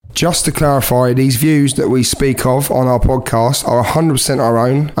Just to clarify, these views that we speak of on our podcast are 100% our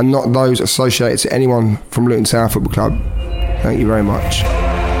own and not those associated to anyone from Luton Town Football Club. Thank you very much.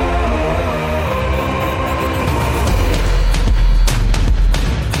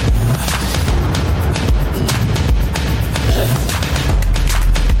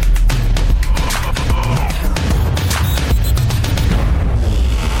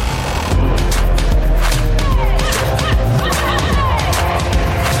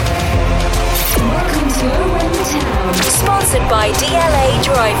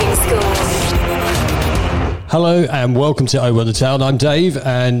 Hello and welcome to Over the Town. I'm Dave,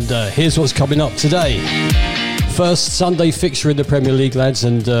 and here's what's coming up today. First Sunday fixture in the Premier League, lads,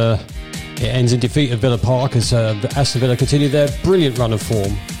 and it ends in defeat at Villa Park as Aston Villa continue their brilliant run of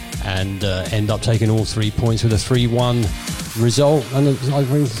form and end up taking all 3 points with a 3-1 result, and I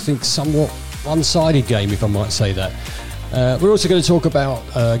really think somewhat one-sided game, if I might say that. We're also going to talk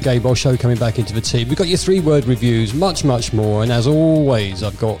about Gabe Osho coming back into the team. We've got your 3-word reviews, much more, and as always,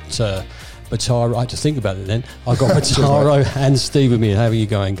 I've got Bataro. I had to think about it then. I've got Bataro and Steve with me. How are you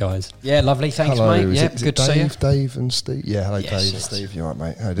going, guys? Yeah, lovely. Thanks, hello, mate. Yeah, good to see you. Dave and Steve. Yeah, hello, yes, Dave and Steve. You all right,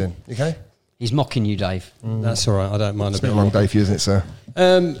 mate? How you doing? You okay? He's mocking you, Dave. That's all right. I don't mind. It's been a long day for you, isn't it, sir?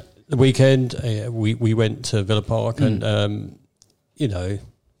 The weekend, we went to Villa Park, and you know,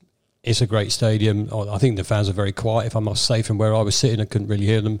 it's a great stadium. I think the fans are very quiet, if I must say. From where I was sitting, I couldn't really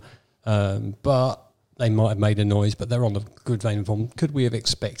hear them, but they might have made a noise, but they're on a good vein of form. Could we have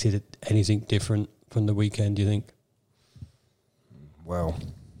expected anything different from the weekend, do you think? Well,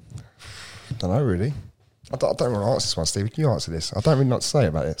 I don't know, really. I don't want to answer this one, Steve. Can you answer this? I don't really know what to say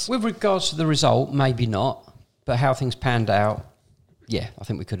about this. With regards to the result, maybe not, but how things panned out, yeah, I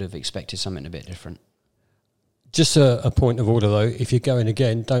think we could have expected something a bit different. Just a point of order, though. If you're going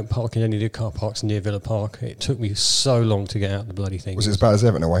again, don't park in any of the car parks near Villa Park. It took me so long to get out of the bloody thing. Was it as bad as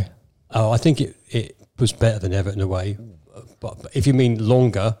Everton away? Oh, I think it was better than Everton away. But if you mean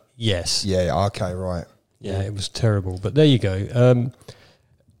longer, yes. Yeah, okay, right. Yeah, it was terrible. But there you go.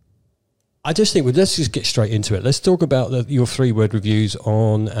 I just think, let's just get straight into it. Let's talk about your 3-word reviews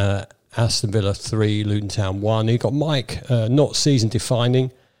on Aston Villa 3, Luton Town 1. You got Mike, not season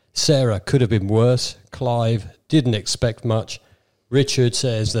defining. Sarah, could have been worse. Clive, didn't expect much. Richard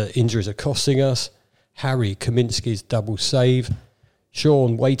says that injuries are costing us. Harry, Kaminsky's double save.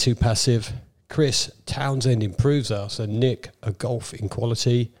 Sean, way too passive. Chris, Townsend improves us. And Nick, a golf in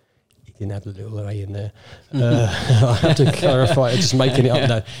quality. You didn't have the little A in there. I have to clarify, just making it up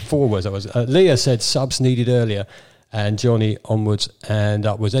now. 4 words I was. Leah said subs needed earlier. And Johnny, onwards and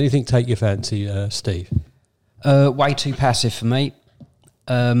upwards. Anything take your fancy, Steve? Way too passive for me.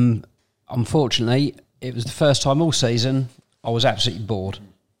 Unfortunately, it was the first time all season I was absolutely bored.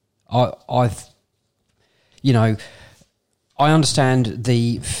 I understand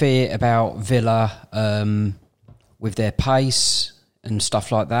the fear about Villa with their pace and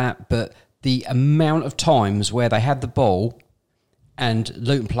stuff like that, but the amount of times where they had the ball and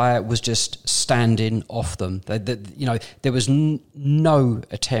Luton player was just standing off them, there was no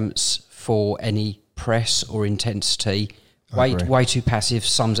attempts for any press or intensity. Way too passive,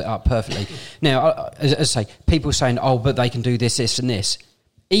 sums it up perfectly. Now, as I say, people saying, oh, but they can do this, this and this.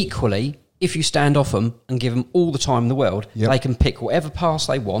 Equally, if you stand off them and give them all the time in the world, they can pick whatever pass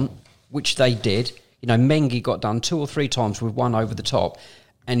they want, which they did. You know, Mengi got done 2 or 3 times with one over the top,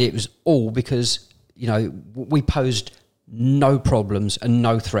 and it was all because, you know, we posed no problems and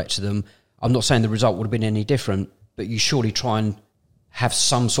no threat to them. I'm not saying the result would have been any different, but you surely try and have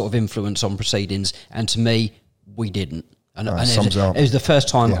some sort of influence on proceedings, and to me, we didn't. And it was the first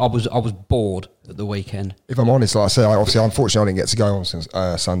time I was bored at the weekend. If I'm honest, like I said, unfortunately, I didn't get to go on since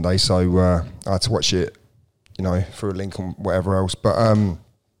Sunday, so I had to watch it, you know, through a link and whatever else. But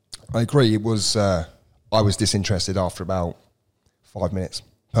I agree, it was. I was disinterested after about 5 minutes.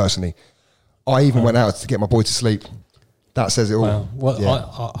 Personally, I even went out to get my boy to sleep. That says it all. Wow. Well,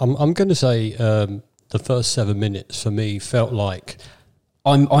 yeah. I'm going to say the first 7 minutes for me felt like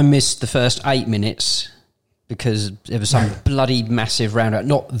I missed the first 8 minutes. Because there was some bloody massive roundabout,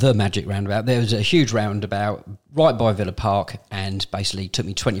 not the magic roundabout. There was a huge roundabout right by Villa Park, and basically took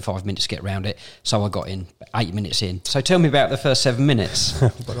me 25 minutes to get around it. So I got in 8 minutes in. So tell me about the first 7 minutes.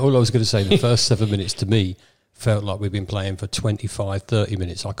 But all I was going to say, the first 7 minutes to me felt like we've been playing for 25, 30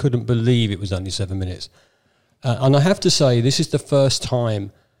 minutes. I couldn't believe it was only 7 minutes. And I have to say, this is the first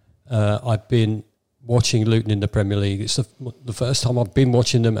time I've been watching Luton in the Premier League. It's the first time I've been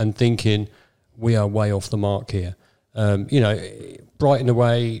watching them and thinking, we are way off the mark here. Brighton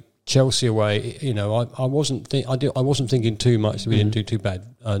away, Chelsea away. I wasn't thinking too much. We didn't do too bad.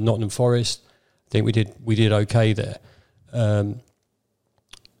 Nottingham Forest, I think we did okay there.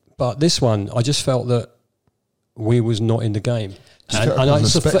 But this one, I just felt that we was not in the game.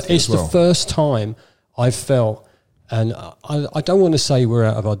 It's the first time I felt, and I don't want to say we're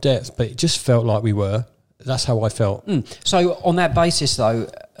out of our depth, but it just felt like we were. That's how I felt. So on that basis, though,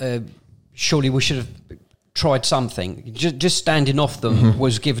 surely we should have tried something. Just standing off them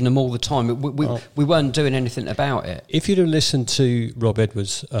was giving them all the time. We weren't doing anything about it. If you'd have listened to Rob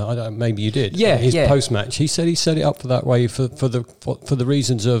Edwards, I don't know, maybe you did. Yeah, his post match, he said he set it up for that way for the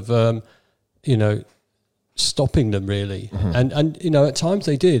reasons of stopping them really, and at times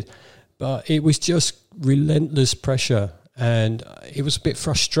they did, but it was just relentless pressure. And it was a bit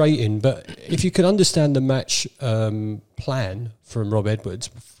frustrating, but if you could understand the match plan from Rob Edwards,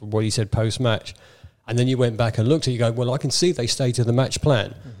 from what he said post-match, and then you went back and looked at it, you go, well, I can see they stayed to the match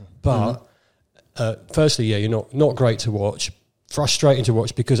plan. But firstly, you're not great to watch, frustrating to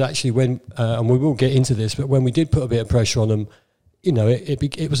watch, because actually when, and we will get into this, but when we did put a bit of pressure on them,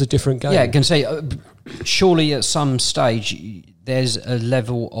 it was a different game. Yeah, I can say, surely at some stage there's a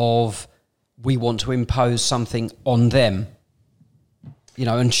level of we want to impose something on them,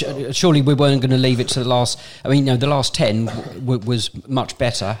 and surely we weren't going to leave it to the last. I mean, the last 10 was much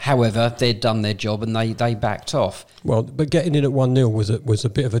better. However, they'd done their job and they backed off. Well, but getting in at 1-0 was a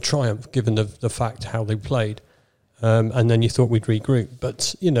bit of a triumph given the fact how they played, and then you thought we'd regroup.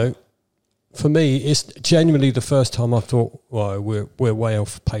 But for me, it's genuinely the first time I thought, well, we're way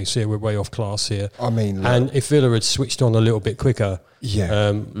off pace here, we're way off class here. I mean, and if Villa had switched on a little bit quicker,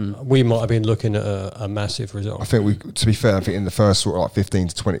 we might have been looking at a massive result. I think to be fair, I think in the first sort of like 15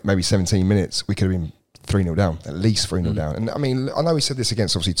 to 20, maybe 17 minutes, we could have been 3-0 down, at least 3-0 down. And I mean, I know we said this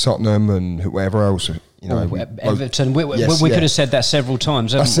against obviously Tottenham and whoever else, Everton. We could have said that several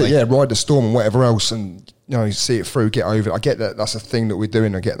times, haven't we? That's it, ride the storm and whatever else, and see it through, get over it. I get that that's a thing that we're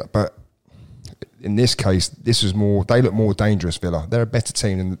doing, I get that, but in this case, this was more. They look more dangerous. Villa. They're a better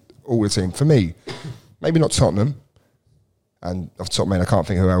team than all the team. For me, maybe not Tottenham. And off the top of my head, I can't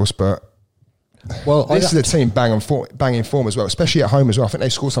think who else. But this is a team banging form as well, especially at home as well. I think they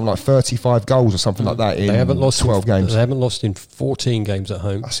scored something like 35 goals or something like that in 12 games. They haven't lost in 14 games at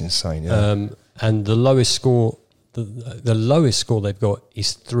home. That's insane. Yeah. And the lowest score, the lowest score they've got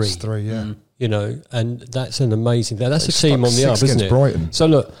is 3. It's 3. Yeah. And that's an amazing. That's a team on the up, isn't it? Brighton. So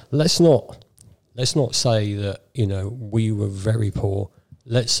look, let's not say that we were very poor.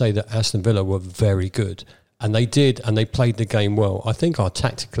 Let's say that Aston Villa were very good, and they played the game well. I think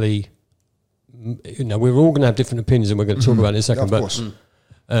tactically, we're all going to have different opinions, and we're going to talk about it in a second.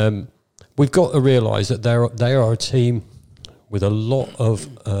 But we've got to realise that they are a team with a lot of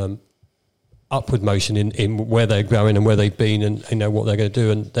upward motion in where they're going and where they've been, and what they're going to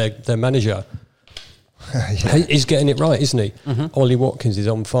do. And their manager is getting it right, isn't he? Ollie Watkins is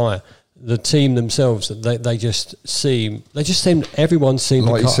on fire. The team themselves, they just seem, everyone seems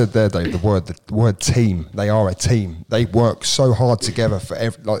like you said there, Dave. The word team. They are a team. They work so hard together for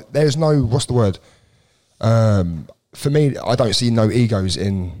there's no, what's the word? For me, I don't see no egos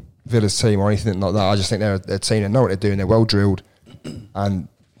in Villa's team or anything like that. I just think they're a team. They know what they're doing. They're well drilled, and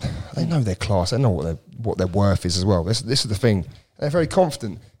they know their class. They know what their worth is as well. This is the thing. They're very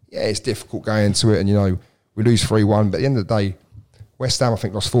confident. Yeah, it's difficult going into it, and we lose 3-1, but at the end of the day, West Ham, I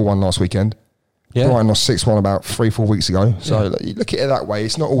think, lost 4-1 last weekend. Yeah. Brighton lost 6-1 about 3-4 weeks ago. So you look at it that way,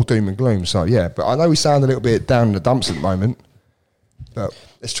 it's not all doom and gloom. So, but I know we sound a little bit down in the dumps at the moment, but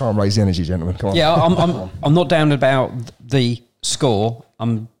let's try and raise the energy, gentlemen. Come on. Yeah, I'm not down about the score.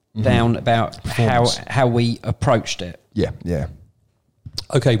 I'm down about how we approached it. Yeah.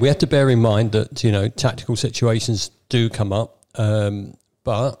 Okay, we have to bear in mind that, tactical situations do come up,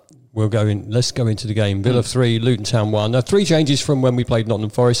 but let's go into the game. Villa 3, Luton Town 1. Now, 3 changes from when we played Nottingham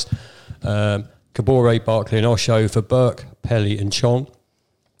Forest. Kabore, Barkley and Osho for Burke, Pelly and Chong.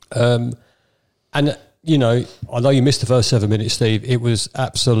 And, although you missed the first 7 minutes, Steve, it was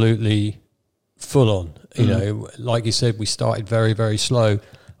absolutely full on. Like you said, we started very, very slow.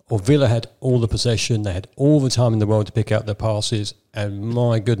 Or Villa had all the possession. They had all the time in the world to pick out their passes. And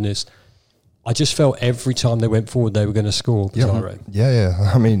my goodness, I just felt every time they went forward, they were going to score.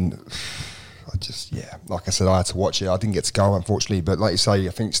 Yeah. I mean, like I said, I had to watch it. I didn't get to go, unfortunately. But like you say,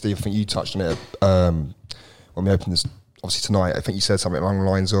 I think, Steve, you touched on it when we opened this, obviously tonight. I think you said something along the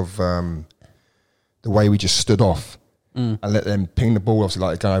lines of the way we just stood off and let them ping the ball, obviously,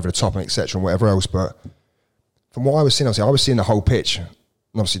 like going over the top and etc. and whatever else. But from what I was seeing, I was seeing the whole pitch.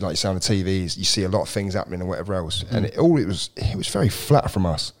 And obviously, like you say on the TV, you see a lot of things happening and whatever else. And it was very flat from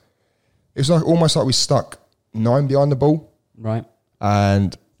us. It was almost like we stuck 9 behind the ball. Right.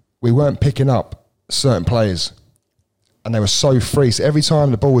 And we weren't picking up certain players. And they were so free. So every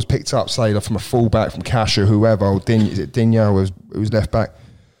time the ball was picked up, say from a fullback, from Cash or whoever, or Dinya who was left back,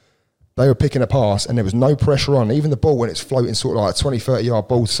 they were picking a pass and there was no pressure on. Even the ball, when it's floating sort of like a 20, 30-yard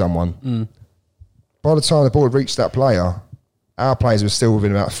ball to someone, by the time the ball had reached that player, our players were still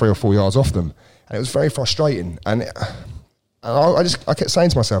within about 3 or 4 yards off them. And it was very frustrating. And I kept saying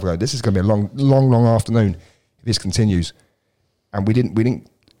to myself, this is going to be a long afternoon if this continues. And we didn't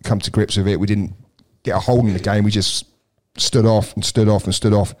come to grips with it. We didn't get a hold in the game. We just stood off.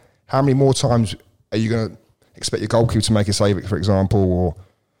 How many more times are you going to expect your goalkeeper to make a save, for example, or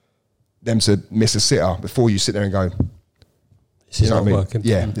them to miss a sitter before you sit there and go, this is not working?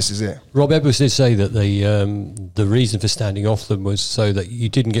 Yeah, this is it. Rob Edwards did say that the reason for standing off them was so that you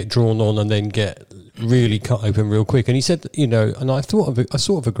didn't get drawn on and then get really cut open real quick. And he said, and I sort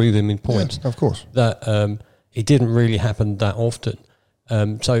of agree with him in points. Yeah, of course. That it didn't really happen that often.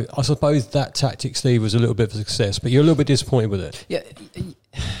 So I suppose that tactic, Steve, was a little bit of a success, but you're a little bit disappointed with it. Yeah,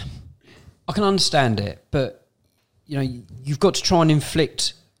 I can understand it, but you've got to try and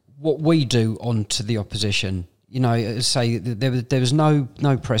inflict what we do onto the opposition. Say there was no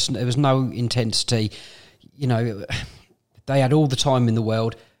press, there was no intensity. They had all the time in the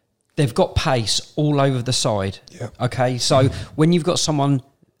world. They've got pace all over the side. Yeah. Okay, so when you've got someone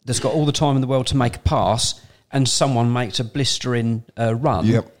that's got all the time in the world to make a pass, and someone makes a blistering run,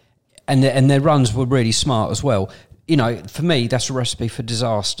 yep. and their runs were really smart as well. For me, that's a recipe for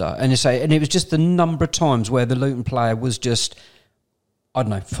disaster. And it was just the number of times where the Luton player was just,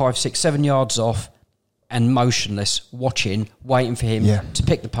 5, 6, 7 yards off and motionless, watching, waiting for him to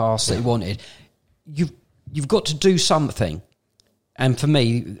pick the pass that he wanted. You've got to do something. And for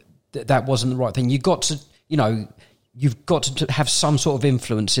me, that wasn't the right thing. You've got to have some sort of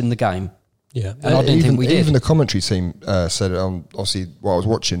influence in the game. Yeah. And I didn't think we did. Even the commentary team said it on, obviously, while I was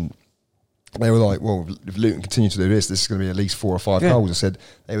watching, they were like, well, if Luton continue to do this is going to be at least 4 or 5 goals. I said,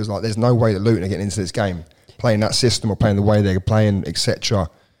 it was like, there's no way that Luton are getting into this game, playing that system or playing the way they're playing, etc.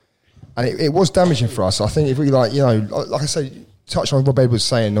 And it was damaging for us. I think if we like I said, touch on what Rob Edwards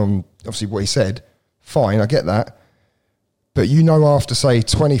saying on obviously what he said, fine, I get that. But after, say,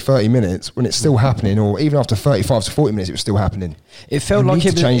 20, 30 minutes, when it's still happening, or even after 35 to 40 minutes, it was still happening. It felt like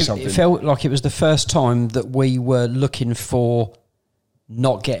it was the first time that we were looking for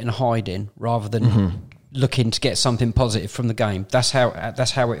not getting hiding rather than looking to get something positive from the game. That's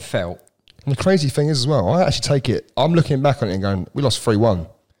how it felt. And the crazy thing is as well, I actually take it, I'm looking back on it and going, we lost 3-1.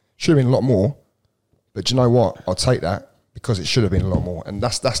 Should have been a lot more. But do you know what? I'll take that because it should have been a lot more. And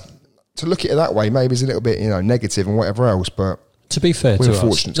that's to look at it that way, maybe it's a little bit, negative and whatever else, but to be fair to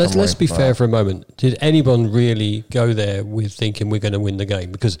us, let's be fair for a moment. Did anyone really go there with thinking we're going to win the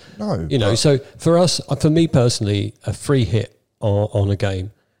game? Because, no, so for us, for me personally, a free hit on a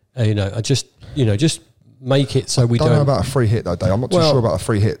game, I just make it so we don't. I don't know about a free hit though, Dave. I'm not too sure about a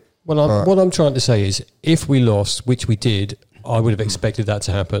free hit. Well, what I'm trying to say is, if we lost, which we did, I would have expected that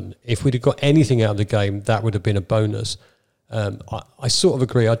to happen. If we'd have got anything out of the game, that would have been a bonus. I sort of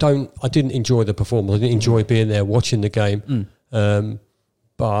agree. I didn't enjoy the performance. I didn't enjoy being there watching the game.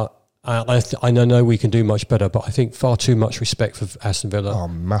 But I know we can do much better. But I think far too much respect for Aston Villa. Oh,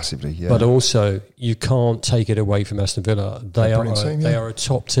 massively, yeah. But also, you can't take it away from Aston Villa. They are a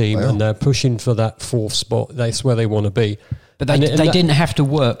top team, and they're pushing for that 4th spot. That's where they want to be. But they didn't have to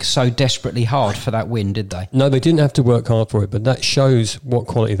work so desperately hard for that win, did they? No, they didn't have to work hard for it. But that shows what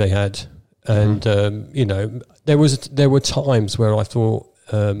quality they had. And there were times where I thought,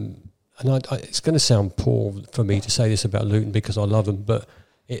 and it's going to sound poor for me to say this about Luton because I love them, but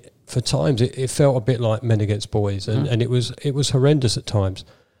for times it felt a bit like men against boys, and it was horrendous at times,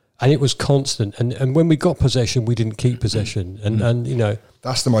 and it was constant. And when we got possession, we didn't keep possession, and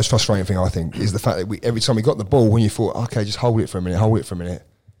that's the most frustrating thing I think is the fact that every time we got the ball, when you thought, okay, just hold it for a minute.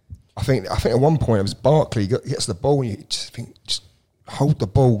 I think at one point it was Barkley gets the ball, and you just think hold the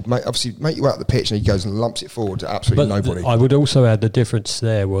ball, mate. Obviously, make you out the pitch, and he goes and lumps it forward to absolutely nobody. I would also add the difference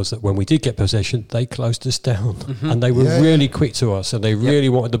there was that when we did get possession, they closed us down, and they were really quick to us, and they really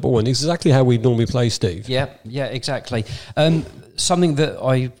wanted the ball, and it's exactly how we normally play, Steve. Yeah, exactly. Something that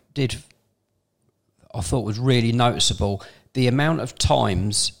I thought was really noticeable: the amount of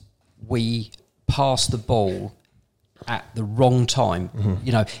times we passed the ball at the wrong time.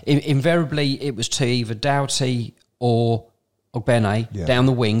 Invariably it was to either Doughty or Ogbene down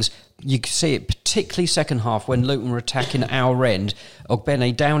the wings. You could see it particularly second half when Luton were attacking our end.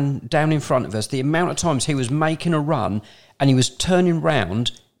 Ogbene down in front of us. The amount of times he was making a run and he was turning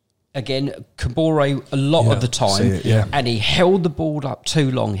round again. Kabore a lot of the time, and he held the ball up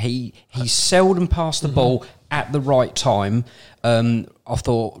too long. He seldom passed the ball at the right time. I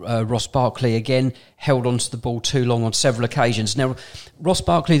thought Ross Barkley again held onto the ball too long on several occasions. Now, Ross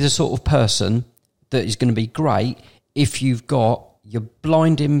Barkley is the sort of person that is going to be great if you've got your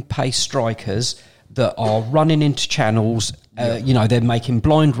blinding pace strikers that are running into channels. They're making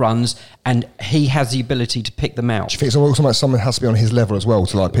blind runs, and he has the ability to pick them out. Do you think it's also like someone has to be on his level as well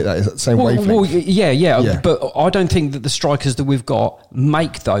to like pick that same wavelength? Well, yeah. But I don't think that the strikers that we've got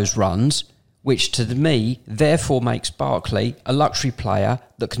make those runs, which to me therefore makes Barkley a luxury player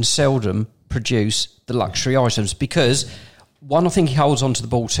that can seldom produce the luxury items. Because 1, I think he holds on to the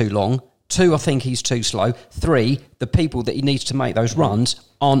ball too long. 2, I think he's too slow. 3, the people that he needs to make those runs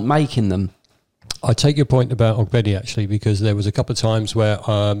aren't making them. I take your point about Ogbedi, actually, because there was a couple of times where,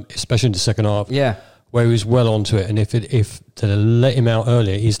 especially in the second half, where he was well onto it, and if to let him out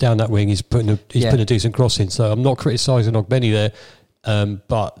earlier, he's down that wing, he's putting a decent cross in. So I'm not criticising Ogbedi there,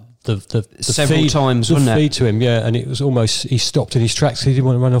 but the several feed, times, the wasn't feed it? to him, and it was almost he stopped in his tracks. He didn't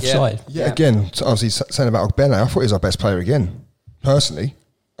want to run offside. Yeah, again, obviously saying about Ogbene, I thought he was our best player again, personally.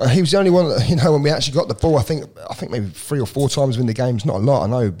 He was the only one that, when we actually got the ball, I think maybe 3 or 4 times in the game. It's not a lot, I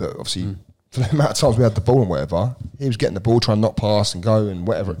know, but obviously for the amount of times we had the ball and whatever, he was getting the ball, trying to not pass and go and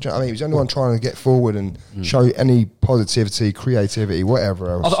whatever. Do you know what I mean? He was the only one trying to get forward and show any positivity, creativity,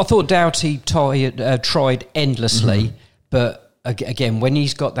 whatever else. I thought Doughty tried endlessly, but again, when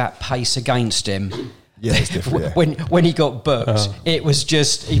he's got that pace against him, it's different. When he got booked, it was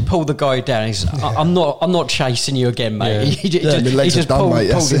just he pulled the guy down. He's, I'm not chasing you again, mate. He just pulled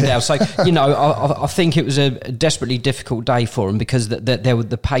him down. So I think it was a desperately difficult day for him because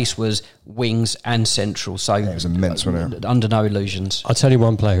the pace was wings and central. So it was immense, wasn't it? Under no illusions. I'll tell you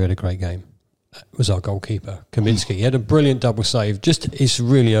one player who had a great game. Was our goalkeeper, Kaminsky. He had a brilliant double save. It's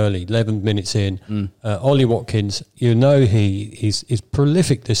really early, 11 minutes in. Ollie Watkins, he's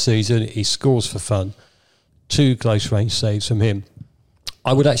prolific this season. He scores for fun. 2 close range saves from him.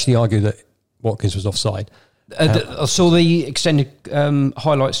 I would actually argue that Watkins was offside. I saw the extended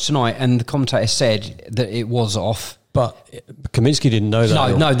highlights tonight, and the commentator said that it was off. But Kaminsky didn't know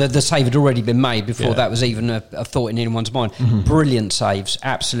that. No, the save had already been made before that was even a thought in anyone's mind. Brilliant saves,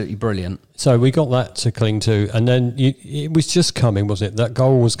 absolutely brilliant. So we got that to cling to, and then it was just coming, wasn't it? That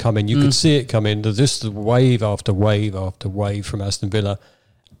goal was coming. You could see it coming. There's just wave after wave after wave from Aston Villa,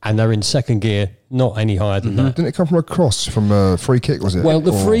 and they're in second gear, not any higher than that. Didn't it come from a cross, from a free kick, was it? Well,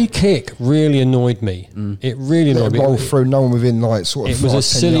 the free kick really annoyed me. It really annoyed me. Roll through, no one within It was a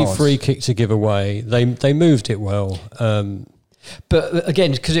silly free kick to give away. They moved it well. But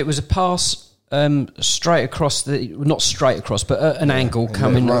again, because it was a pass straight across not straight across, but an angle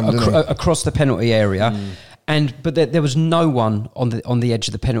coming across the penalty area. But there was no one on the edge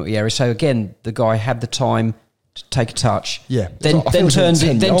of the penalty area. So again, the guy had the time to take a touch. Then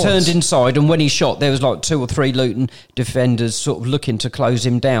turned inside, and when he shot, there was like 2 or 3 Luton defenders sort of looking to close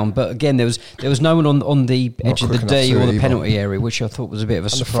him down. But again, there was no one on the edge of the D or the penalty area, which I thought was a bit of a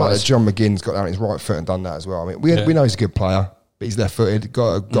surprise. The fact that John McGinn's got down his right foot and done that as well. I mean, we know he's a good player, but he's left-footed,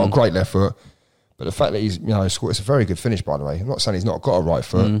 got a great left foot. But the fact that he's scored, it's a very good finish, by the way. I'm not saying he's not got a right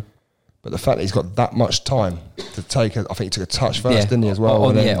foot. But the fact that he's got that much time to take I think he took a touch first, didn't he, as well?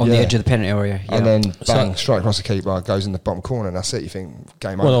 On the edge of the penalty area. Yeah. And then bang, straight across the keeper, goes in the bottom corner, and that's it. You think,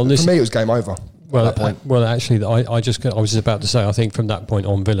 game over. For me, it was game over at that point. Well, actually, I was just about to say, I think from that point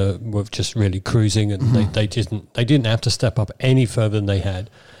on, Villa were just really cruising, and they didn't have to step up any further than they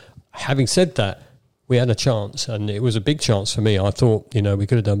had. Having said that, we had a chance, and it was a big chance for me. I thought, we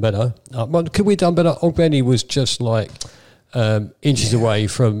could have done better. Could we have done better? Ogbeni was just like inches away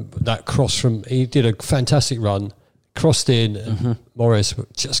from that cross he did a fantastic run, crossed in, and Morris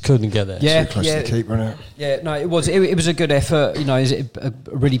just couldn't get there. Too close to the keeper, isn't it? Yeah, no, it was a good effort. Is it a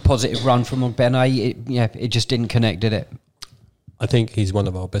really positive run from Ogbene? It just didn't connect, did it? I think he's one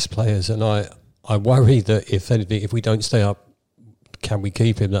of our best players, and I worry that if we don't stay up, can we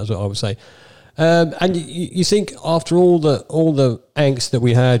keep him? That's what I would say. And you think after all the angst that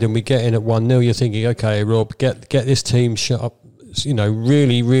we had, and we get in at 1-0, you're thinking, okay, Rob, get this team shut up,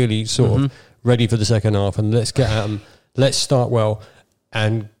 really, really sort of ready for the second half, and let's get at them. Let's start well.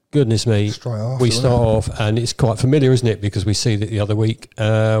 And goodness me, we start off, and it's quite familiar, isn't it? Because we see that the other week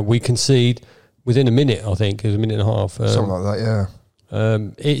we concede within a minute. I think it was a minute and a half, something like that. Yeah.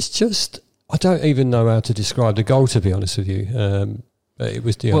 It's just I don't even know how to describe the goal, to be honest with you. It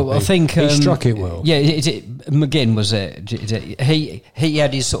was DRB. Well, I think he struck it well. Yeah, McGinn was it? He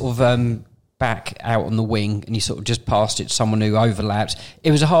had his sort of back out on the wing, and he sort of just passed it to someone who overlapped.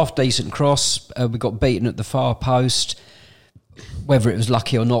 It was a half decent cross. We got beaten at the far post. Whether it was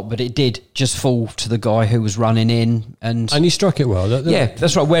lucky or not, but it did just fall to the guy who was running in, and he struck it well. Yeah,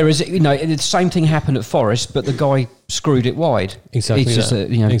 that's right. Whereas the same thing happened at Forest, but the guy screwed it wide. Exactly. He just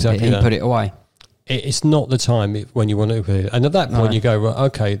put it away. It's not the time when you want to put it. And at that point you go, well,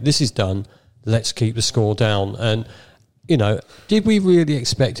 okay, this is done. Let's keep the score down. And you know, did we really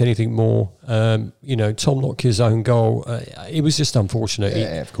expect anything more? You know, Tom Lockyer's own goal, it was just unfortunate.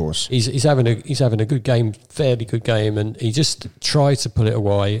 Yeah, of course. He's having a good game, fairly good game, and he just tried to pull it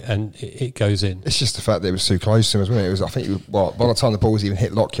away, and it goes in. It's just the fact that it was too close to him, wasn't it? It was, I think, by the time the ball was even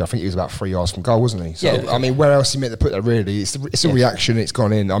hit Lockyer, I think he was about 3 yards from goal, wasn't he? So, I mean, where else he meant to put that, really? It's a reaction, it's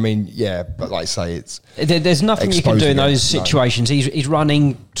gone in. I mean, yeah, but like I say, there's nothing you can do in those situations. No. He's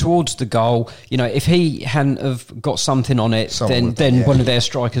running towards the goal. You know, if he hadn't have got something on it, then one of their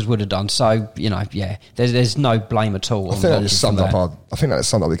strikers would have done. So, you know, yeah, there's no blame at all. I think that just summed up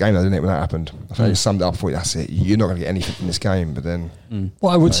the game, though, didn't it, when that happened? I think that just summed it up for you. That's it. You're not going to get anything from this game, but then...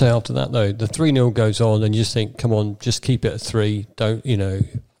 What I would say after that, though, the 3-0 goes on and you just think, come on, just keep it at 3. Don't, you know,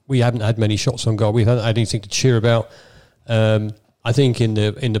 we haven't had many shots on goal. We haven't had anything to cheer about. I think in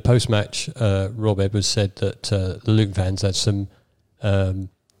the post-match, Rob Edwards said that the Luton fans had some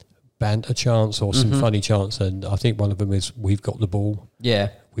banter chants or some funny chants, and I think one of them is, we've got the ball. Yeah.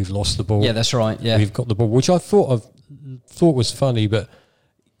 We've lost the ball. Yeah, that's right. Yeah. We've got the ball, which I thought was funny, but,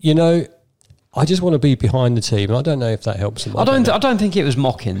 you know... I just want to be behind the team. I don't know if that helps them. I don't think it was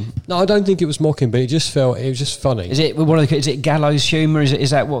mocking. No, I don't think it was mocking, but it was just funny. Is it gallows humour?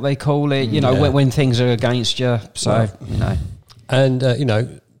 Is that what they call it? You know, when things are against you. So you know, and you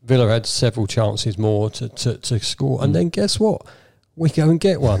know, Villa had several chances more to score, and then guess what? We go and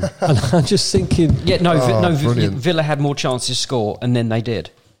get one, and I'm just thinking, Villa had more chances to score, and then they did.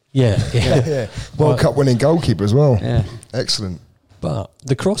 Yeah. World Cup winning goalkeeper as well. Yeah, excellent. But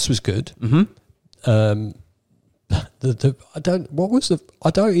the cross was good. I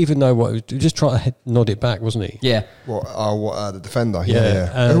don't even know what. He was just trying to nod it back, wasn't he? Yeah. The defender?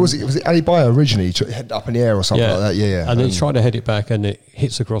 Yeah. Was it Ali Bayo originally? Head up in the air or something like that? Yeah. And then he tried to head it back, and it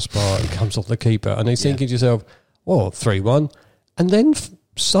hits the crossbar and comes off the keeper. And he's thinking to yourself, well, 3-1. And then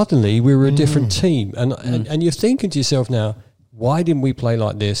suddenly we were a different team. And you're thinking to yourself now, why didn't we play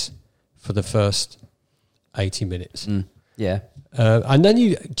like this for the first 80 minutes? Yeah. And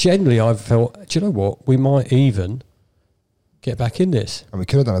then I've felt, do you know what? We might even get back in this. And we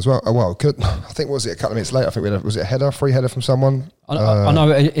could have done as well. I think, was it a couple of minutes later? I think was it a free header from someone? I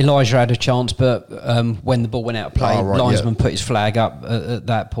know Elijah had a chance, but when the ball went out of play, linesman put his flag up at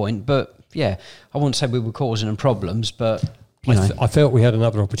that point. But yeah, I wouldn't say we were causing them problems, but... I felt we had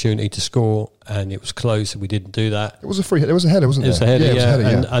another opportunity to score, and it was close, and we didn't do that. It was a free hit. It was a header, wasn't it? It was a header,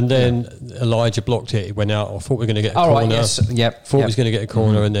 yeah. And then Elijah blocked it. It went out. I thought we were going to get a corner. Right, yes. Thought we was going to get a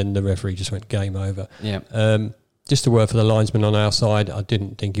corner, and then the referee just went game over. Yeah. Just a word for the linesman on our side. I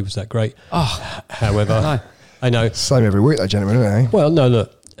didn't think he was that great. However, I know. Same every week, though, gentlemen, isn't it? Well, no,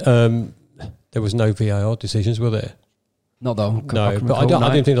 look. There was no VAR decisions, were there? Not though. No, but I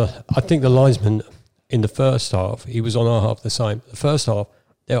didn't think. I think the linesman in the first half, he was on our half the same. The first half,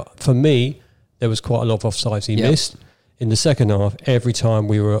 for me, there was quite a lot of offsides he missed. In the second half, every time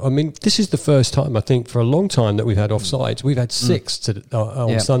this is the first time, I think, for a long time that we've had offsides. We've had 6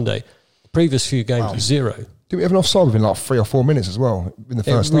 on Sunday. The previous few games, 0. Did we have an offside within like 3 or 4 minutes as well in the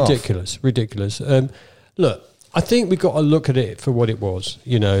first half? Ridiculous. Look, I think we've got to look at it for what it was.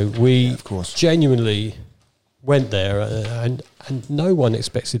 You know, we genuinely went there and no one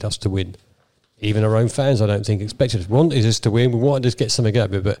expected us to win. Even our own fans, I don't think, expected us. Wanted us to win. We wanted to get something out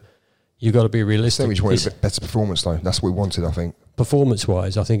of it, but you've got to be realistic. I think we just wanted a better performance, though. That's what we wanted, I think.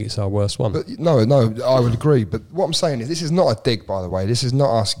 Performance-wise, I think it's our worst one. But no, I would agree. But what I'm saying is, this is not a dig, by the way. This is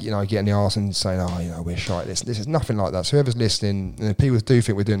not us, getting the arse and saying, we're shy. This is nothing like that. So whoever's listening, and people do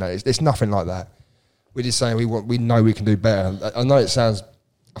think we're doing that, it's nothing like that. We're just saying we know we can do better. I know it sounds...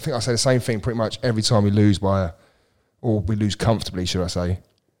 I think I say the same thing pretty much every time we lose or we lose comfortably, should I say.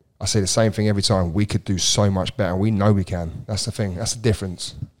 I say the same thing every time. We could do so much better. We know we can. That's the thing. That's the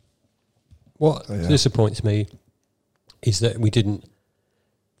difference. What disappoints me is that we didn't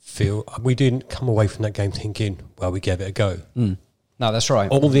come away from that game thinking, well, we gave it a go. No, that's right.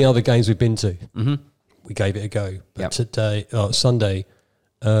 All the other games we've been to, we gave it a go. But Sunday,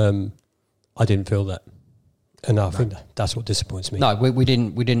 I didn't feel that. And I think that's what disappoints me. No, we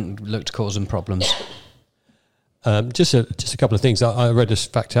didn't look to cause them problems. Just a couple of things. I read this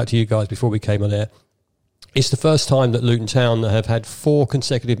fact out to you guys before we came on air. It's the first time that Luton Town have had 4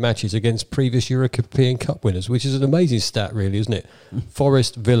 consecutive matches against previous European Cup winners, which is an amazing stat, really, isn't it?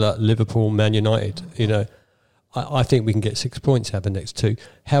 Forest, Villa, Liverpool, Man United. I think we can get 6 points out of the next 2.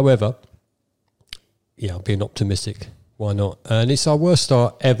 However, I'm being optimistic. Why not? And it's our worst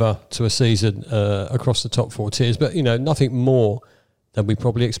start ever to a season across the top 4 tiers, but nothing more than we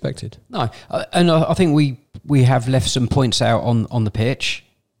probably expected. No, and I think we have left some points out on the pitch.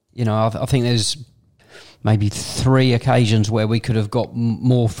 I think there's maybe 3 occasions where we could have got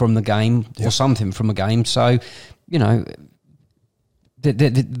more from the game or something from a game. So, you know,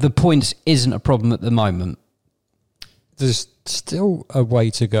 the points isn't a problem at the moment. There's still a way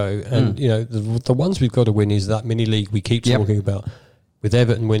to go, and you know the ones we've got to win is that mini league we keep talking about, with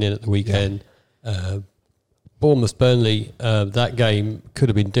Everton winning at the weekend. Bournemouth Burnley, that game could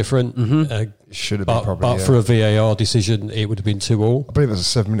have been different. Should have been probably. But for a VAR decision, it would have been 2-2. I believe it was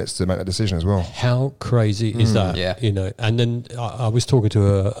 7 minutes to make that decision as well. How crazy is that? Yeah. You know, and then I was talking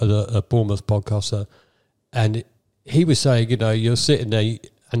to a Bournemouth podcaster, and he was saying, you know, you're sitting there,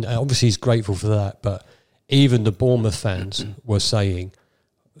 and obviously he's grateful for that, but even the Bournemouth fans were saying,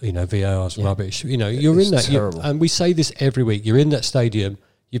 you know, VAR's rubbish. You know, you're in that, and we say this every week. You're in that stadium.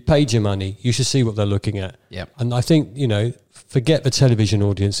 You've paid your money. You should see what they're looking at. Yeah. And I think, you know, forget the television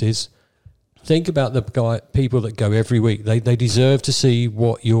audiences. Think about the people that go every week. They deserve to see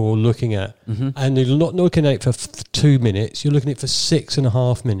what you're looking at. And you're not looking at it for 2 minutes. You're looking at it for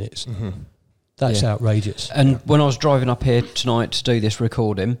 6.5 minutes. That's outrageous. And when I was driving up here tonight to do this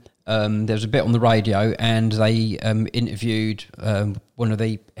recording, there was a bit on the radio, and they interviewed one of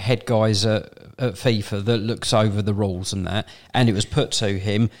the head guys at FIFA that looks over the rules and that, and it was put to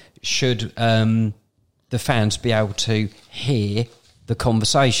him, should the fans be able to hear the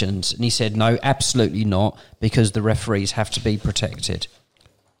conversations? And he said, no, absolutely not, because the referees have to be protected.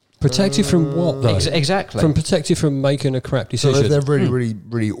 Protected from what, though? Exactly. From protected from making a crap decision. So if they're really, really,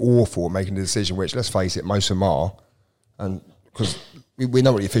 really awful at making a decision, which, let's face it, most of them are, and because we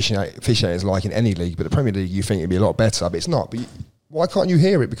know what the officiating is like in any league, but the Premier League you think it'd be a lot better, but it's not. But why can't you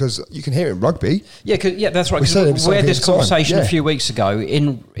hear it? Because you can hear it in rugby. Yeah, that's right. We had this conversation a few weeks ago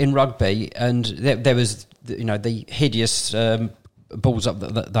in rugby, and there was, you know, the hideous balls up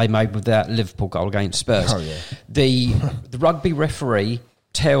that they made with that Liverpool goal against Spurs. Oh, yeah. The rugby referee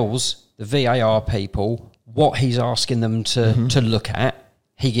tells the VAR people what he's asking them to look at.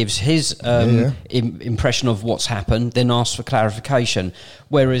 He gives his impression of what's happened, then asks for clarification.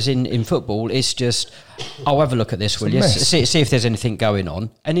 Whereas in football, it's just, I'll have a look at this, will you? See if there's anything going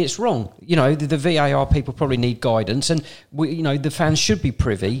on. And it's wrong. You know, the VAR people probably need guidance, and the fans should be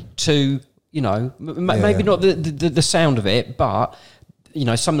privy to, you know, maybe not the sound of it, but, you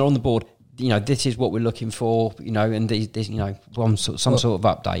know, something on the board. You know, this is what we're looking for, you know, and this, you know, some sort of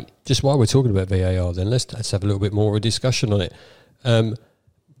update. Just while we're talking about VAR, then let's have a little bit more of a discussion on it.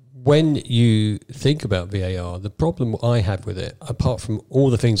 When you think about VAR, the problem I have with it, apart from all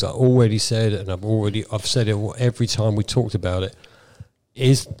the things I already said, and I've said it every time we talked about it,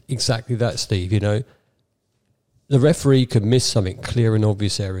 is exactly that, Steve. You know, the referee could miss something, clear and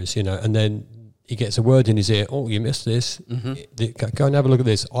obvious errors, you know, and then he gets a word in his ear. Oh, you missed this. Go and have a look at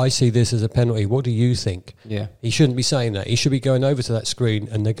this. I see this as a penalty. What do you think? Yeah. He shouldn't be saying that. He should be going over to that screen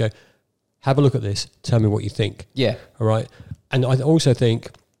and they go, have a look at this. Tell me what you think. Yeah. All right. And I also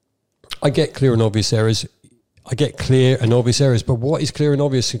think I get clear and obvious errors. But what is clear and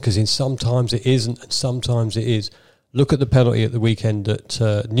obvious? Because sometimes it isn't and sometimes it is. Look at the penalty at the weekend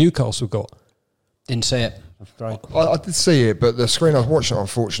that Newcastle got. Didn't see it. That's great. I did see it, but the screen I was watching,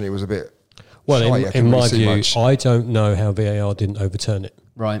 unfortunately, was a bit... Well, in my view, I don't know how VAR didn't overturn it.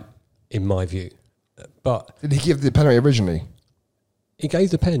 Right. In my view. But did he give the penalty originally? He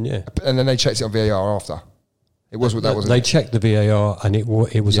gave the pen, yeah. And then they checked it on VAR after? It was what that was. They checked the VAR and it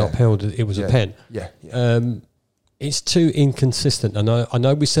was upheld. It was a pen. Yeah. It's too inconsistent. And I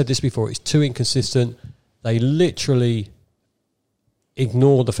know we said this before. It's too inconsistent. They literally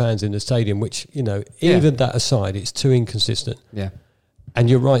ignore the fans in the stadium, which, you know, even that aside, it's too inconsistent. Yeah. And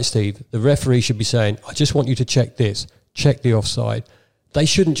you're right, Steve. The referee should be saying, I just want you to check this, check the offside. They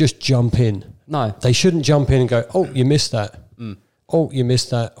shouldn't just jump in. No. They shouldn't jump in and go, oh, you missed that. Oh, you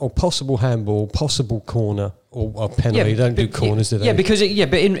missed that. Or possible handball, possible corner, or a penalty. They don't do corners, do they? Yeah, because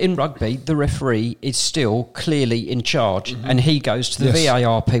but in rugby, the referee is still clearly in charge, and he goes to the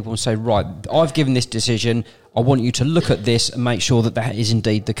VAR people and say, right, I've given this decision. I want you to look at this and make sure that is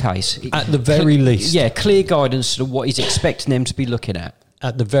indeed the case. At the very least. Yeah, clear guidance to what he's expecting them to be looking at.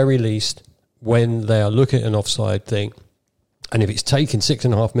 At the very least, when they are looking at an offside thing, and if it's taking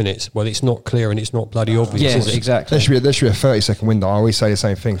 6.5 minutes, well, it's not clear and it's not bloody obvious. Yes, exactly. There should be a 30-second window. I always say the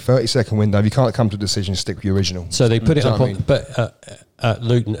same thing. 30-second window. If you can't come to a decision, stick with your original. So they put it up on... But at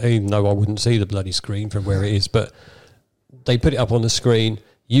Luton, even though I wouldn't see the bloody screen from where it is, but they put it up on the screen.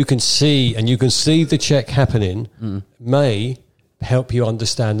 You can see the check happening may help you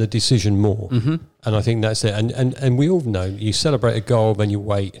understand the decision more. And I think that's it. And we all know, you celebrate a goal, then you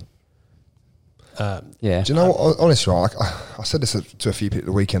wait. Do you know what? Honestly, I said this to a few people at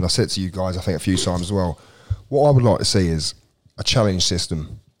the weekend. I said to you guys, I think a few times as well. What I would like to see is a challenge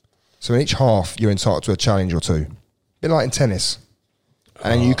system. So in each half, you're entitled to a challenge or two. A bit like in tennis.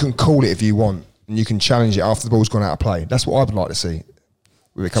 And you can call it if you want. and you can challenge it after the ball's gone out of play. That's what I would like to see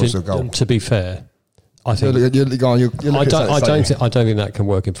when it comes to a goal. To be fair, I think I don't think that can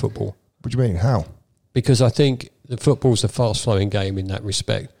work in football. What do you mean? How? Because I think the football's a fast-flowing game in that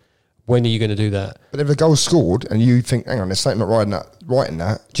respect. When are you going to do that? But if the goal's scored and you think, hang on, there's something not right in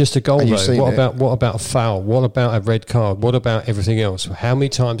that. Just a goal, though. What about a foul? What about a red card? What about everything else? How many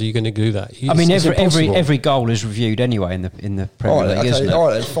times are you going to do that? Every goal is reviewed anyway in the Premier League, isn't it? All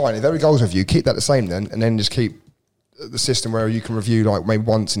right, fine. If every goal's reviewed, keep that the same then, and then just keep the system where you can review like maybe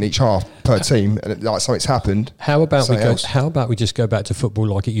once in each half per team, and like something's happened. How about we just go back to football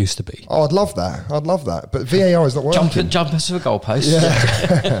like it used to be? Oh, I'd love that. But VAR is not working. Jump us to the goalpost.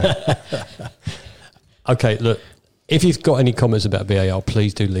 Yeah. Okay, look. If you've got any comments about VAR,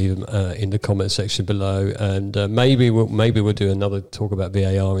 please do leave them in the comment section below, and maybe we'll do another talk about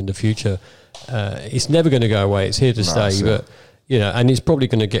VAR in the future. It's never going to go away; it's here to stay. But and it's probably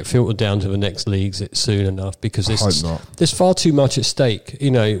going to get filtered down to the next leagues soon enough because there's far too much at stake.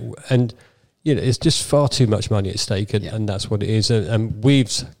 It's just far too much money at stake, and that's what it is. And we've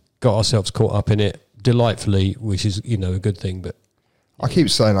got ourselves caught up in it delightfully, which is a good thing, but. I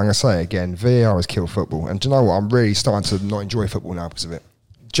keep saying, I'm going to say it again, VAR has killed football. And do you know what? I'm really starting to not enjoy football now because of it.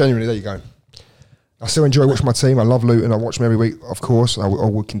 Genuinely, there you go. I still enjoy watching my team. I love Luton. I watch them every week, of course. I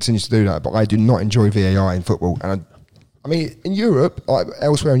will continue to do that. But I do not enjoy VAR in football. And I mean, in Europe, like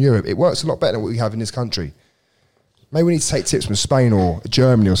elsewhere in Europe, it works a lot better than what we have in this country. Maybe we need to take tips from Spain or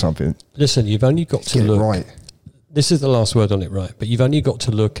Germany or something. Listen, you've only got to look. Right. This is the last word on it, right? But you've only got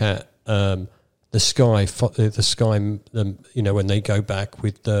to look at... the Sky, when they go back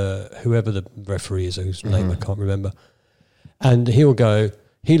with whoever the referee is, whose name I can't remember, and he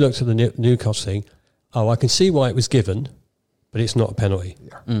looks at the Newcastle thing, I can see why it was given, but it's not a penalty.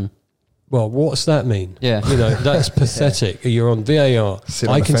 Yeah. Well, what's that mean? Yeah. That's pathetic. You're on VAR.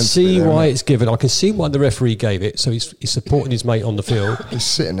 I can see why it's given. I can see why the referee gave it, so he's supporting his mate on the field. He's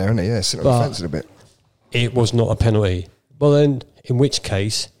sitting there, isn't he? Yeah, sitting on the fence a bit. It was not a penalty. Well, then... in which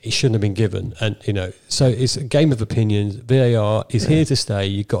case it shouldn't have been given, and so it's a game of opinions. VAR is here to stay.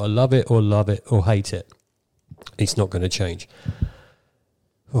 You've got to love it or hate it. It's not going to change.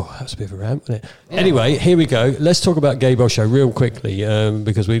 Oh, that's a bit of a rant, wasn't it? Yeah. Anyway, here we go. Let's talk about Gabe Osho real quickly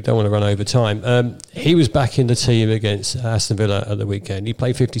because we don't want to run over time. He was back in the team against Aston Villa at the weekend. He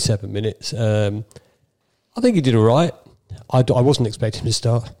played 57 minutes. I think he did all right. I wasn't expecting him to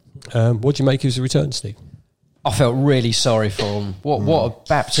start. What do you make of his return, Steve? I felt really sorry for him. What a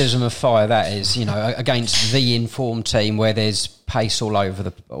baptism of fire that is, against the informed team where there's pace all over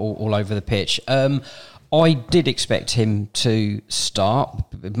the pitch. I did expect him to start,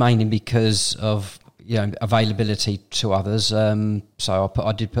 mainly because of availability to others. So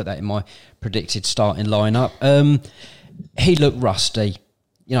I did put that in my predicted starting lineup. He looked rusty.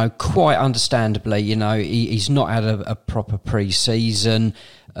 Quite understandably, he's not had a proper pre-season.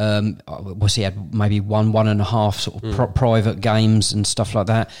 He had maybe one and a half sort of private games and stuff like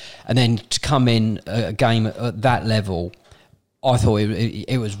that. And then to come in a game at that level, I thought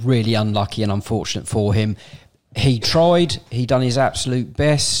it was really unlucky and unfortunate for him. He tried, he done his absolute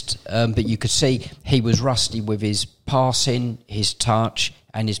best, but you could see he was rusty with his passing, his touch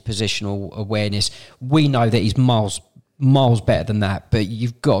and his positional awareness. We know that he's miles better than that, but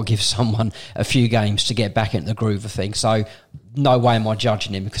you've got to give someone a few games to get back into the groove of things. So no way am I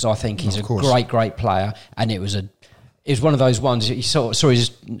judging him because I think he's a great player, and it was one of those ones that you saw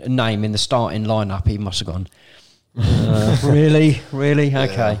his name in the starting lineup. He must have gone, really,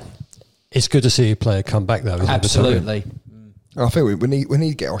 okay. It's good to see a player come back though. Absolutely. I think we need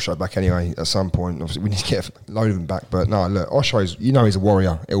to get Osho back anyway at some point. Obviously, we need to get a load of him back. But no, look, Osho's he's a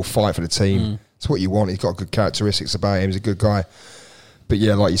warrior. He'll fight for the team. It's what you want. He's got good characteristics about him. He's a good guy. But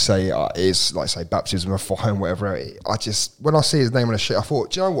yeah, like you say, it's like say baptism of fire and whatever. When I see his name on a sheet, I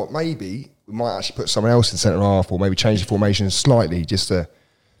thought, do you know what? Maybe we might actually put someone else in centre half, or maybe change the formation slightly just to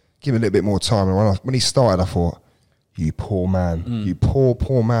give him a little bit more time. And when he started, I thought, you poor man, you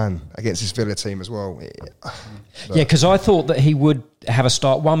poor man against this Villa team as well. Yeah, because I thought that he would have a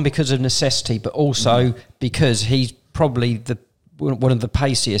start, one because of necessity, but also because he's probably one of the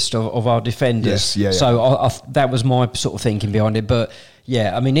paciest of our defenders. Yes, so I, that was my sort of thinking behind it. But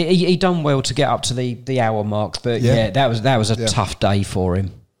yeah, I mean, he done well to get up to the hour mark. But yeah, that was a tough day for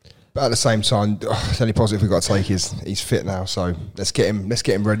him. But at the same time, the only positive we've got to take is he's fit now. So let's get him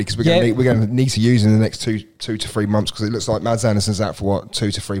ready because we're going to need to use him in the next two to 3 months because it looks like Mads Anderson's out for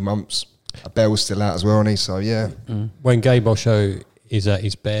 2 to 3 months. Bell's still out as well, isn't he? So yeah. When Gabe Osho is at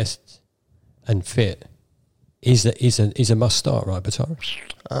his best and fit, is a must start, right, Batara?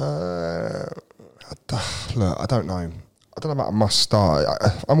 Look, I don't know. I don't know about a must start.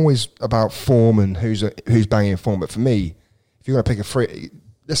 I'm always about form and who's banging in form. But for me, if you're going to pick a three,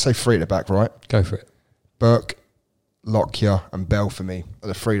 let's say three at the back, right? Go for it. Burke, Lockyer and Bell for me are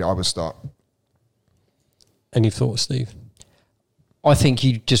the three that I would start. Any thoughts, Steve? I think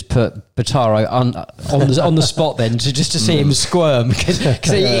you just put Bataro on the spot then to see him squirm because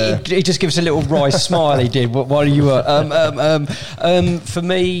he just gives a little wry smile. He did while you were for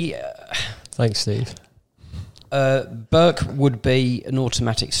me. Thanks, Steve. Burke would be an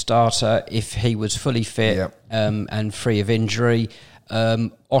automatic starter if he was fully fit and free of injury.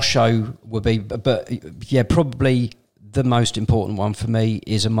 Osho would be, but yeah, probably the most important one for me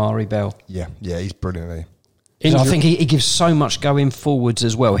is Amari Bell. Yeah, he's brilliant. I think he gives so much going forwards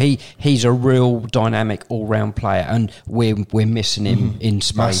as well. He's a real dynamic all-round player, and we're missing him in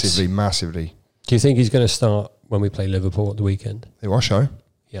space. Massively. Do you think he's going to start when we play Liverpool at the weekend? Osho?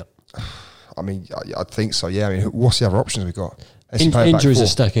 Yeah. I mean, I think so, yeah. I mean, what's the other options we've got? Injuries are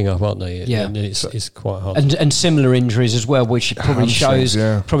stacking up, aren't they? Yeah. And it's quite hard. And similar injuries as well, which probably shows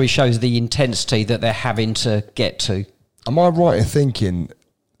the intensity that they're having to get to. Am I right in thinking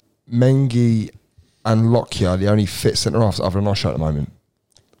Mengi and Lockyer are the only fit centre-halves other than Osho at the moment?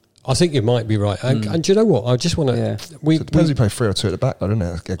 I think you might be right. And do you know what? I just want to... Yeah. So it depends if you play 3 or 2 at the back, doesn't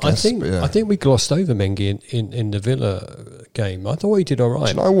it? I think we glossed over Mengi in the Villa game. I thought he did all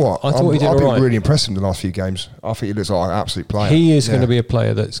right. Do you know what? I thought he did all right. I've been really impressed in the last few games. I think he looks like an absolute player. He is going to be a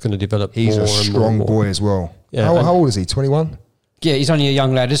player that's going to develop He's more a strong boy as well. Yeah, how old is he? 21? Yeah, he's only a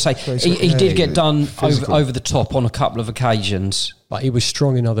young lad. He did get done over the top on a couple of occasions. But he was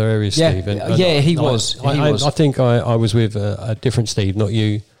strong in other areas, Steve. He was. I think I was with a different Steve, not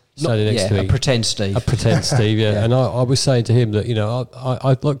you. A pretend Steve. Yeah. And I was saying to him that,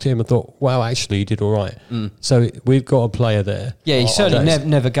 I looked at him and thought, wow, actually, he did all right. So we've got a player there. Yeah, he certainly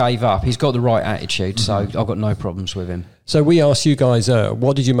never gave up. He's got the right attitude, so I've got no problems with him. So we asked you guys,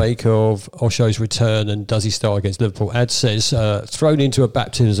 what did you make of Osho's return and does he start against Liverpool? Ad says, thrown into a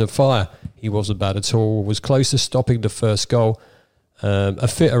baptism of fire. He wasn't bad at all, was close to stopping the first goal. A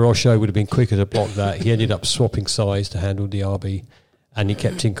fitter Osho would have been quicker to block that. He ended up swapping sides to handle Diaby. And he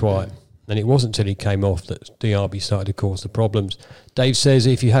kept him quiet. And it wasn't until he came off that Diaby started to cause the problems. Dave says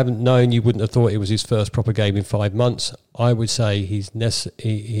if you haven't known, you wouldn't have thought it was his first proper game in 5 months. I would say he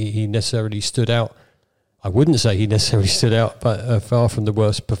necessarily stood out. I wouldn't say he necessarily stood out, but far from the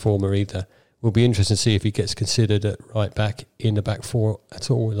worst performer either. Will be interesting to see if he gets considered at right back in the back four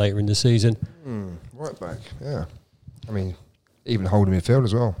at all later in the season. Right back, yeah. I mean, even holding midfield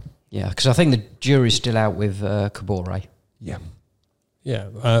as well. Yeah, because I think the jury's still out with Kabore. Yeah.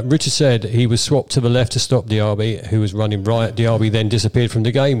 Yeah, Richard said he was swapped to the left to stop Diaby, who was running right. Diaby then disappeared from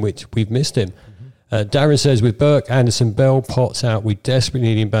the game, which we've missed him. Darren says with Burke, Anderson, Bell, Potts out, we desperately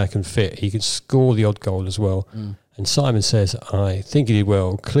need him back and fit. He can score the odd goal as well. And Simon says, I think he did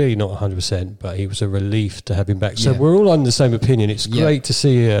well, clearly not 100%, but he was a relief to have him back. So we're all under the same opinion. It's great to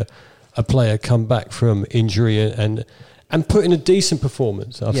see a player come back from injury and put in a decent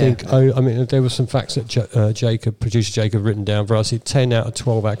performance. I think, there were some facts that producer Jacob written down for us. He had 10 out of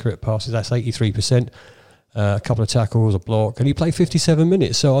 12 accurate passes. That's 83%. A couple of tackles, a block. And he played 57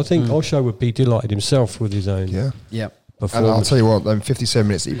 minutes. So I think Osho would be delighted himself with his own performance. And I'll tell you what, them 57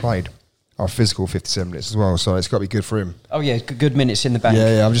 minutes that he played are physical 57 minutes as well. So it's got to be good for him. Oh, yeah, good minutes in the bank.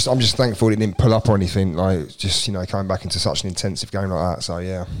 Yeah, I'm just thankful he didn't pull up or anything. Like, just, coming back into such an intensive game like that. So,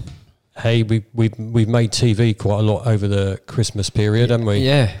 yeah. Hey, we've made TV quite a lot over the Christmas period, haven't we?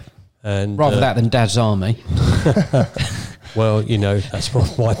 Yeah. And rather that than Dad's Army. Well, that's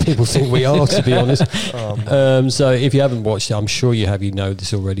why people think we are, to be honest. So if you haven't watched it, I'm sure you have. You know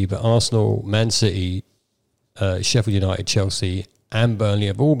this already. But Arsenal, Man City, Sheffield United, Chelsea, and Burnley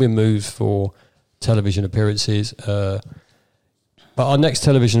have all been moved for television appearances. But our next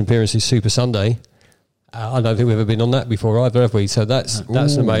television appearance is Super Sunday. I don't think we've ever been on that before either, have we? So that's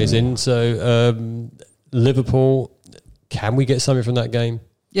amazing. So Liverpool, can we get something from that game?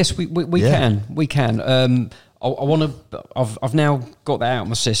 Yes, we can. We can. I want to. I've now got that out of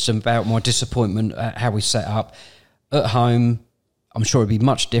my system about my disappointment at how we set up at home. I'm sure it'd be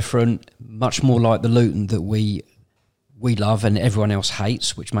much different, much more like the Luton that we love and everyone else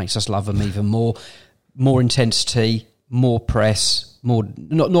hates, which makes us love them even more. More intensity, more press.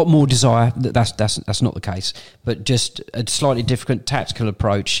 Not more desire. That's not the case, but just a slightly different tactical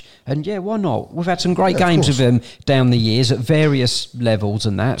approach. And yeah, why not? We've had some great games with them down the years at various levels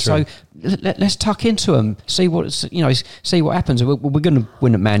and that. True. So let's tuck into them. See what happens. We're going to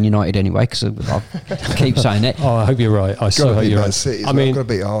win at Man United anyway because I keep saying it. Oh, I hope you're right. I so hope you're right. City, I mean, got to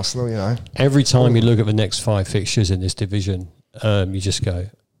beat Arsenal. Every time you look at the next 5 fixtures in this division, you just go,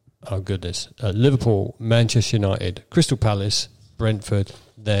 oh goodness, Liverpool, Manchester United, Crystal Palace, Brentford,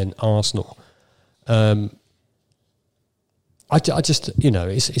 then Arsenal. I just,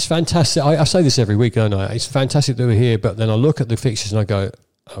 it's fantastic. I say this every week, don't I? It's fantastic that we're here, but then I look at the fixtures and I go,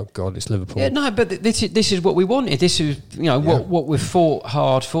 oh God, it's Liverpool. Yeah, no, but this is what we wanted. This is, what we've fought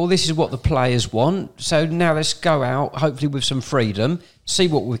hard for. This is what the players want. So now let's go out, hopefully with some freedom, see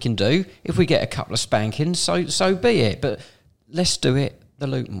what we can do. If we get a couple of spankings, so be it. But let's do it the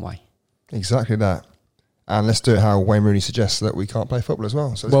Luton way. Exactly that. And let's do it how Wayne Rooney suggests that we can't play football as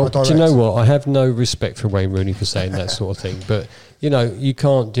well. So well, do you know what? I have no respect for Wayne Rooney for saying that sort of thing. But, you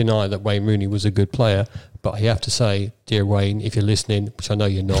can't deny that Wayne Rooney was a good player. But you have to say, dear Wayne, if you're listening, which I know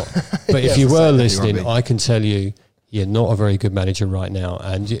you're not, but if you were listening, I can tell you, you're not a very good manager right now.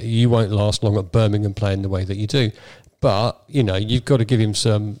 And you won't last long at Birmingham playing the way that you do. But, you've got to give him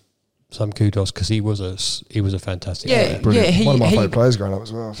some kudos because he was a fantastic player. Brilliant. One of my favourite players growing up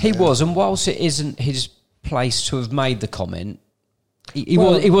as well. So he was. And whilst it isn't his place to have made the comment, he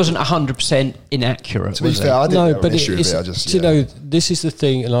wasn't 100% inaccurate. To be fair, I didn't have an issue with it. This is the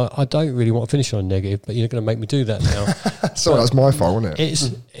thing, and I don't really want to finish on a negative, but you're going to make me do that now. Sorry, that's my fault, wasn't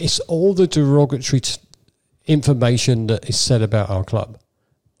it? It's all the derogatory information that is said about our club.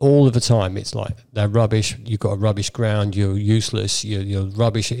 All of the time, it's like they're rubbish. You've got a rubbish ground. You're useless. You're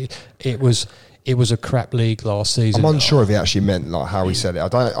rubbish. It was a crap league last season. I'm unsure if he actually meant like how he said it. I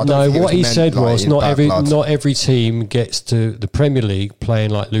don't no, think what he said was not every every team gets to the Premier League playing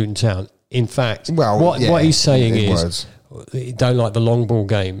like Luton Town. In fact, what he's saying is he don't like the long ball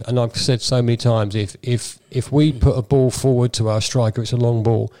game. And I've said so many times, if we put a ball forward to our striker, it's a long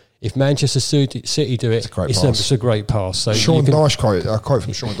ball. If Manchester City do it, it's a great pass. So Sean Dyche quote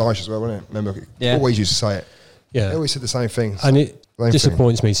from Sean Dyche as well, wasn't it? Remember, always used to say it. Yeah, he always said the same thing. And it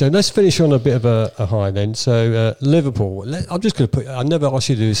disappoints me. So let's finish on a bit of a high then. So Liverpool, I'm just going to put, I never asked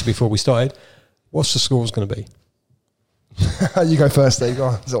you to do this before we started. What's the score's going to be? You go first there, you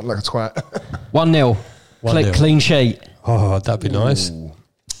go. It's not like a twat. 1-0. Clean sheet. Oh, that'd be nice.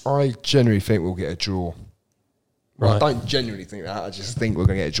 I genuinely think we'll get a draw. Well, Right. I don't genuinely think that. I just think we're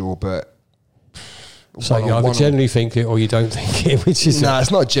going to get a draw, but... So you either genuinely think it or you don't think it, which is... No, it's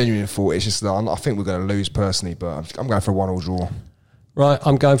not a genuine thought. It's just that I think we're going to lose personally, but I'm going for a 1-1 draw. Right,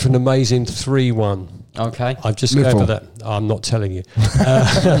 I'm going for an amazing 3-1. Okay. I've just going for that. I'm not telling you.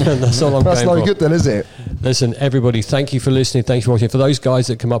 That's all I'm going for. That's no good then, is it? Listen, everybody, thank you for listening. Thank you for watching. For those guys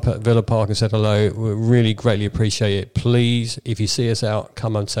that come up at Villa Park and said hello, we really greatly appreciate it. Please, if you see us out,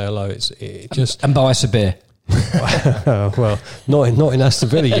 come and say hello. And buy us a beer. Well, not in Aston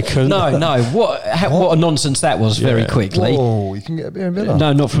Villa, you couldn't. No. What a nonsense that was. Very quickly. Oh, you can get a beer in Villa.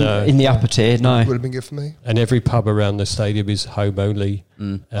 No, not from in the upper tier. No, would have been good for me. And every pub around the stadium is home only.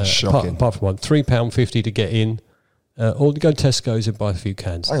 Shocking. Apart from one, £3.50 to get in, or to go to Tesco's and buy a few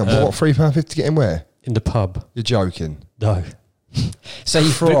cans. Hang on, what £3.50 to get in where? In the pub. You're joking. No. So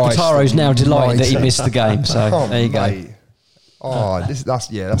Pataro's now delighted that he missed the game. So there you go. Oh,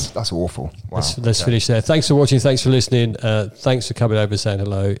 that's awful. Wow. Let's finish there. Thanks for watching. Thanks for listening. Thanks for coming over and saying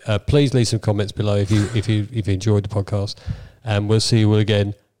hello. Please leave some comments below if you enjoyed the podcast, and we'll see you all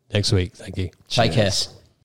again next week. Thank you. Take care.